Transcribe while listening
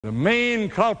The main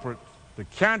culprit, the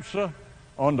cancer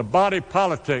on the body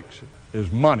politics,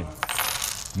 is money.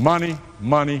 Money,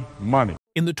 money, money.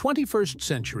 In the 21st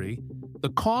century, the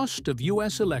cost of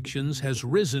U.S. elections has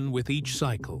risen with each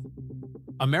cycle.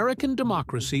 American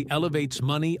democracy elevates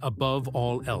money above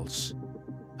all else.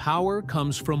 Power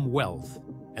comes from wealth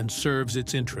and serves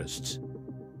its interests.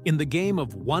 In the game of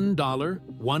 $1,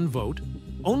 one vote,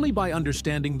 only by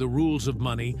understanding the rules of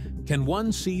money can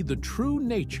one see the true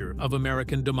nature of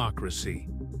American democracy.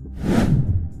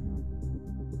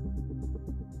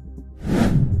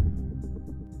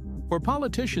 For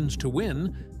politicians to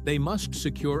win, they must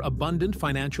secure abundant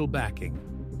financial backing,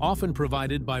 often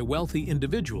provided by wealthy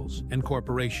individuals and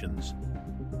corporations.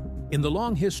 In the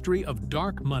long history of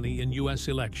dark money in U.S.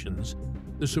 elections,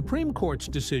 the Supreme Court's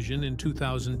decision in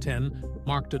 2010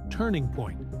 marked a turning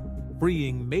point,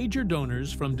 freeing major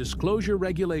donors from disclosure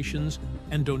regulations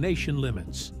and donation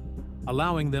limits,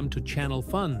 allowing them to channel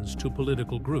funds to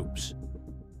political groups.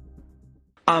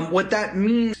 What that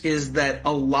means is that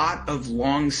a lot of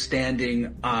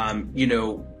long-standing,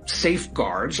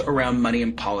 safeguards around money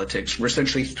in politics were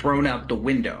essentially thrown out the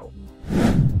window.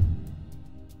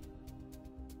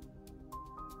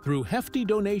 Through hefty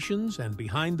donations and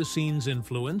behind-the-scenes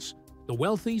influence, the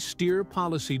wealthy steer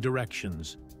policy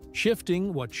directions,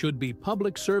 shifting what should be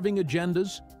public-serving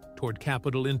agendas toward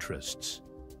capital interests.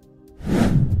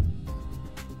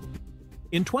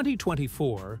 In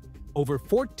 2024, over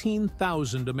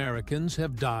 14,000 Americans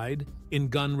have died in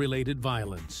gun-related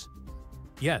violence.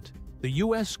 Yet, the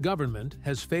U.S. government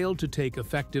has failed to take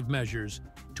effective measures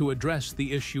to address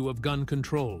the issue of gun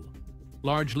control,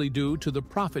 largely due to the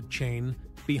profit chain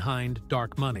behind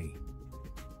dark money.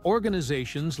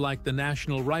 Organizations like the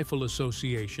National Rifle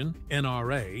Association,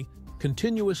 NRA,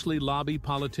 continuously lobby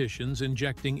politicians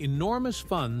injecting enormous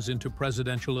funds into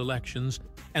presidential elections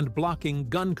and blocking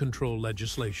gun control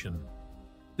legislation.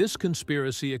 This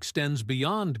conspiracy extends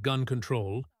beyond gun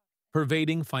control,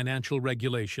 pervading financial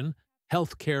regulation,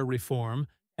 healthcare reform,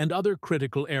 and other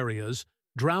critical areas,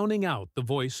 drowning out the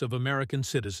voice of American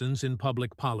citizens in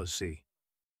public policy.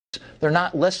 They're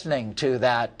not listening to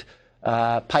that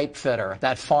pipe fitter,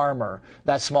 that farmer,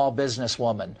 that small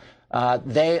businesswoman.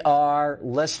 They are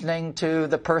listening to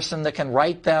the person that can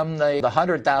write them the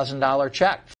 $100,000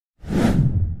 check.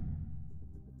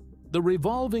 The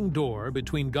revolving door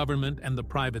between government and the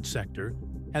private sector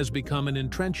has become an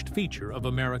entrenched feature of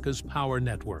America's power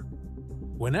network.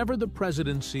 Whenever the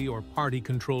presidency or party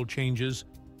control changes,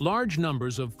 large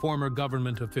numbers of former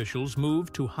government officials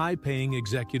move to high-paying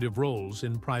executive roles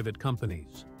in private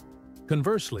companies.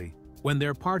 Conversely, when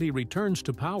their party returns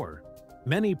to power,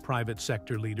 many private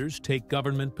sector leaders take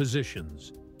government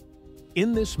positions.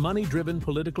 In this money-driven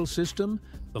political system,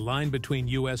 the line between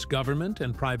U.S. government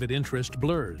and private interest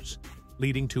blurs,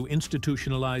 leading to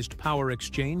institutionalized power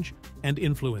exchange and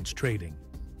influence trading.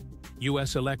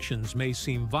 U.S. elections may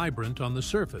seem vibrant on the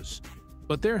surface,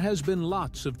 but there has been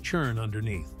lots of churn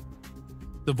underneath.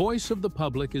 The voice of the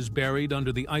public is buried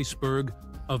under the iceberg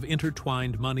of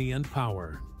intertwined money and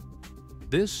power.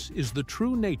 This is the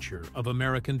true nature of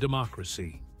American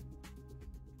democracy.